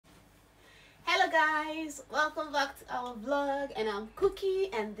guys, welcome back to our vlog, and I'm Cookie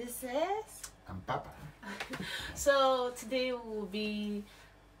and this is I'm Papa. So today we will be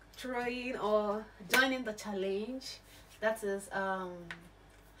trying or joining the challenge, that is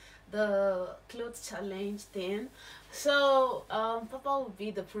the clothes challenge thing. So Papa will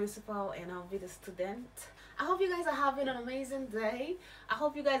be the principal and I'll be the student. I hope you guys are having an amazing day. I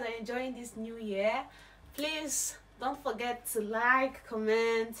hope you guys are enjoying this new year. Please don't forget to like,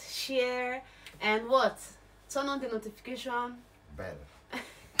 comment, share, and turn on the notification bell.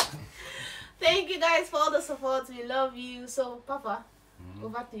 Thank you guys for all the support. We love you. So Papa,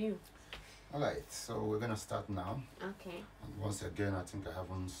 over to you. Alright, so we're gonna start now. Okay. And once again, I think I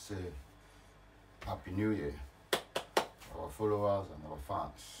haven't said Happy New Year. Our followers and our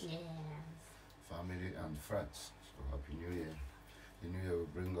fans. Yes. Family and friends. So Happy New Year. The New Year will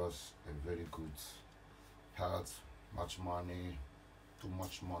bring us a very good health, much money, too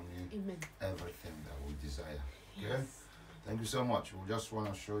much money, Amen. everything that we desire. Okay? Yes. Thank you so much. We just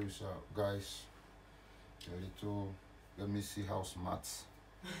want to show you, guys, a little. Let me see how smart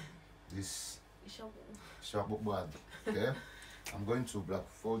this sharp bad. Okay, I'm going to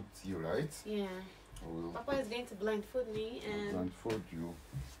blindfold you, right? Yeah. Papa is going to blindfold me and blindfold you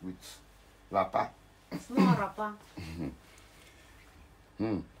with lapa. Small wrapper.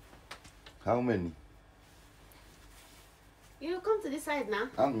 How many? You come to this side now.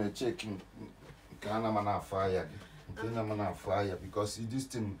 I'm checking. Fire. Fire because this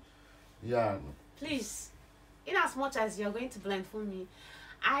thing, yeah. Please, in as much as you're going to blindfold me,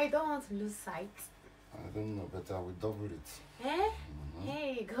 I don't want to lose sight. I don't know, but I will double it. Eh?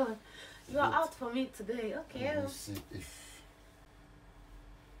 Hey, God, you are out for me today. Okay. Let me see if.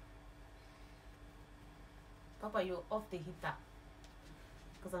 Papa, you're off the heater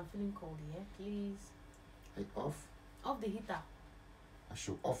because I'm feeling cold. Yeah, please. Hey, off. Off the heater. I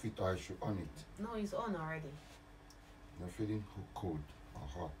should off it or I should on it. No, it's on already. You're feeling cold or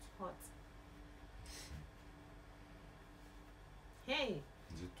hot? Hot. Hey.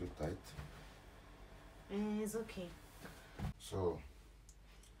 Is it too tight? It's okay. So,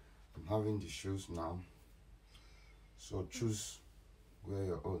 I'm having the shoes now. So choose where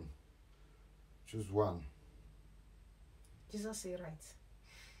your own. Choose one. Jesus say right.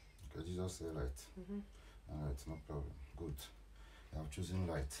 Okay, Jesus say right. Alright, no problem. Good. You have chosen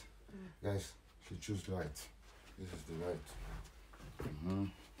right. Guys, if you choose right, this is the right.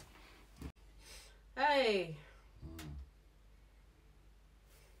 Hey.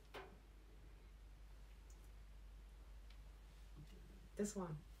 This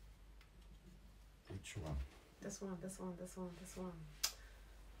one. Which one? This one.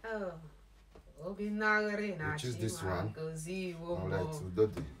 Oh. Which is this one? Alright, so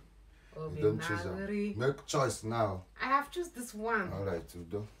you don't choose them. Make choice now. I have choose this one. Alright,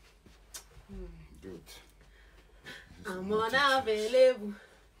 Udo. Good. I'm unavailable.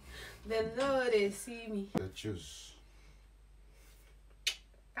 They know they see me. They choose.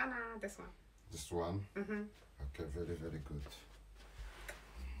 This one. This one? Okay, very, very good.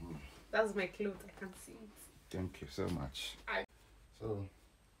 That's my clothes. I can see it. Thank you so much. So,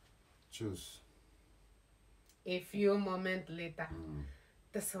 choose. A few moments later.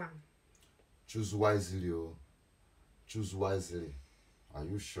 This one. Choose wisely, oh. Choose wisely. Are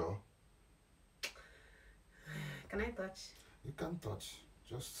you sure? Can I touch? You can touch.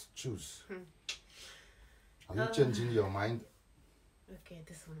 Just choose. Are you changing your mind? Okay,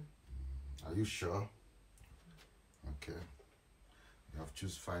 this one. Are you sure? Okay. You have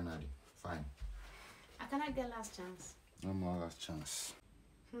choose finally. Fine. Can I get last chance? No more last chance.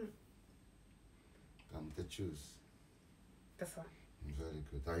 Can they choose? This one. Very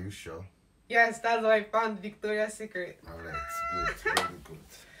good. Are you sure? Yes, that's why I found Victoria's Secret. Alright, good. Very good.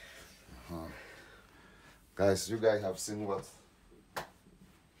 Guys, you guys have seen what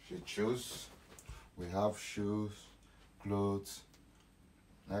she chose. We have shoes, clothes,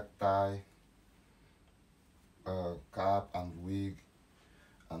 necktie, cap and wig,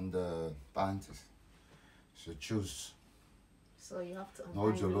 and panties. So choose. So you have to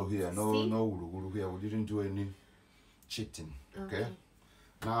no jolo here, no uru here. We didn't do any cheating. Okay.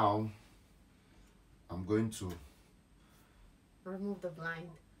 Now I'm going to remove the blind.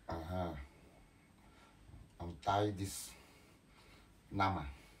 Untie this nama.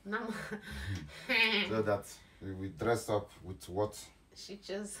 So that we dress up with what she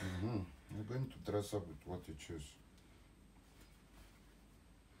chose. You're going to dress up with what you choose.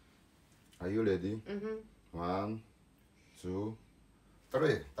 Are you ready? 1, 2,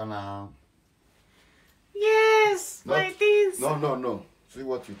 3. Ta-da! Yes, my things. No. See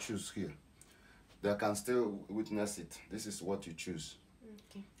what you choose here. They can still witness it. This is what you choose.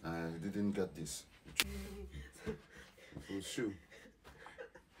 Okay. I didn't get this. For sure.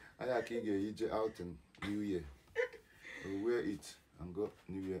 I can get it out in New Year. We'll wear it and go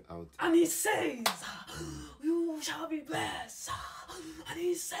New Year out. And he says, you shall be blessed. And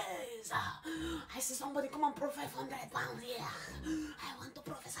he says, I see somebody come and put 500 pounds here. I want to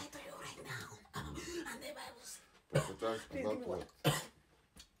prophesy to you right now. And the Bible says, Prophesy about what?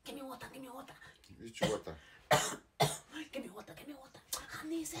 Give me water, give me water. Which water? Give me water, give me water.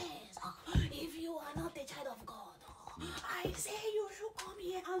 And he says, if you are not a child of God, I say you should come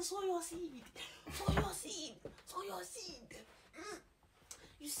here and sow your seed. Sow your seed. Sow your seed.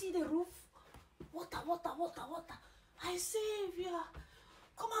 You see the roof? Water, water, water, water. I say, if you are,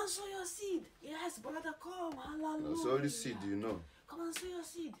 come and sow your seed. Yes, brother, come. Hallelujah. That's all the seed you know. Come and sow your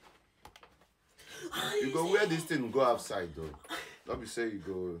seed. You go wear this thing and go outside though. Don't be say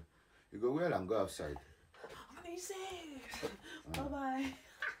you go wear and go outside. And he says, bye-bye.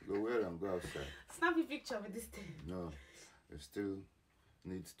 You go wear and go outside. Snap a picture with this thing. No, you still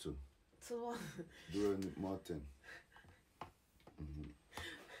need to. To what? Do more thing.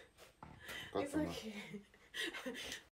 It's okay.